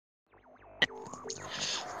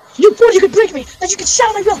You thought you could break me, that you could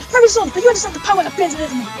shatter my will, my resolve, but you understand the power that bears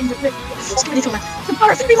within me in the skeletal man. The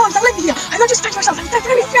power of every one that led me here. I'm not just back to myself, I'm back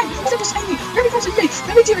for every friend who stepped beside me, for every person I made,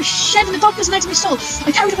 for every tear shed in the darkness night of my soul.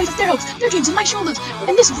 I carry the weight of their hopes, their dreams on my shoulders.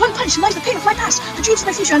 In this one punch lies the pain of my past, the dreams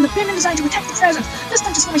of my future, and the burning desire to protect the present. This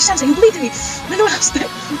punch is for my sensei who believed in me, but no one else did.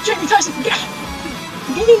 Jeremy Tyson,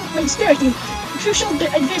 giving my spirit in crucial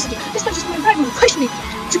adversity. This punch is for my pride who pushed me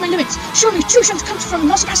to my limits. Surely true strength comes from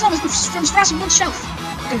not surpassing others, but from surpassing oneself.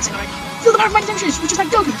 Don't say that right. Feel the power of my intentions, which is like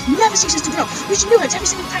Goku, never ceases to grow, reaching new heights every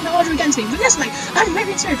single time they order against me. But yes, mate, I'm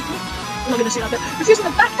very inspired. I'm not gonna say that, but refusing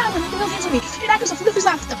to back down when the world hands on me. It echoes of Luffy's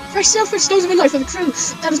laughter. Fresh self-first stones of my life for the crew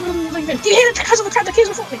that is one of them like Do you hear the cries of the crowd that came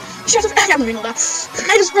before me? The shouts of I don't know that.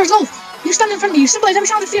 I just resolve. You stand in front of me, you symbolize every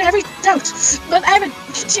sound of fear, every doubt, but I have a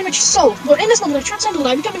too soul. But in this moment, I transcend all.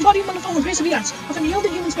 I become embodied in the form of perseverance, of an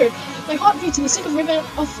yielded human spirit. My heart beats in the sacred river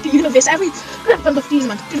of the universe. Every rhythm of these,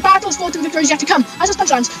 man. To the battles fought and victories yet to come. As this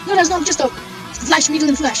punchlines, no, there's not just a flesh, metal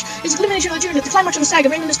and flesh. It's the elimination of the journey, the climax of the saga,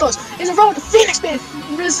 reigning in the stars. It's a road, the phoenix being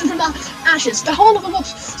risen from the ashes. The whole of the hopes,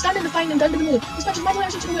 standing defiant under the moon. This punch is my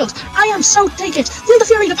direction to the wheels. I am so take it. Feel the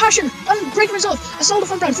fury, the passion, unbreaking resolve. A soul of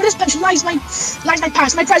ground. For this punch lies my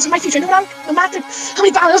past, my present, my future. No matter how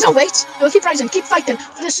many battles I wait, I will keep rising, keep fighting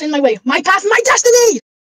for this in my way. My path, my destiny!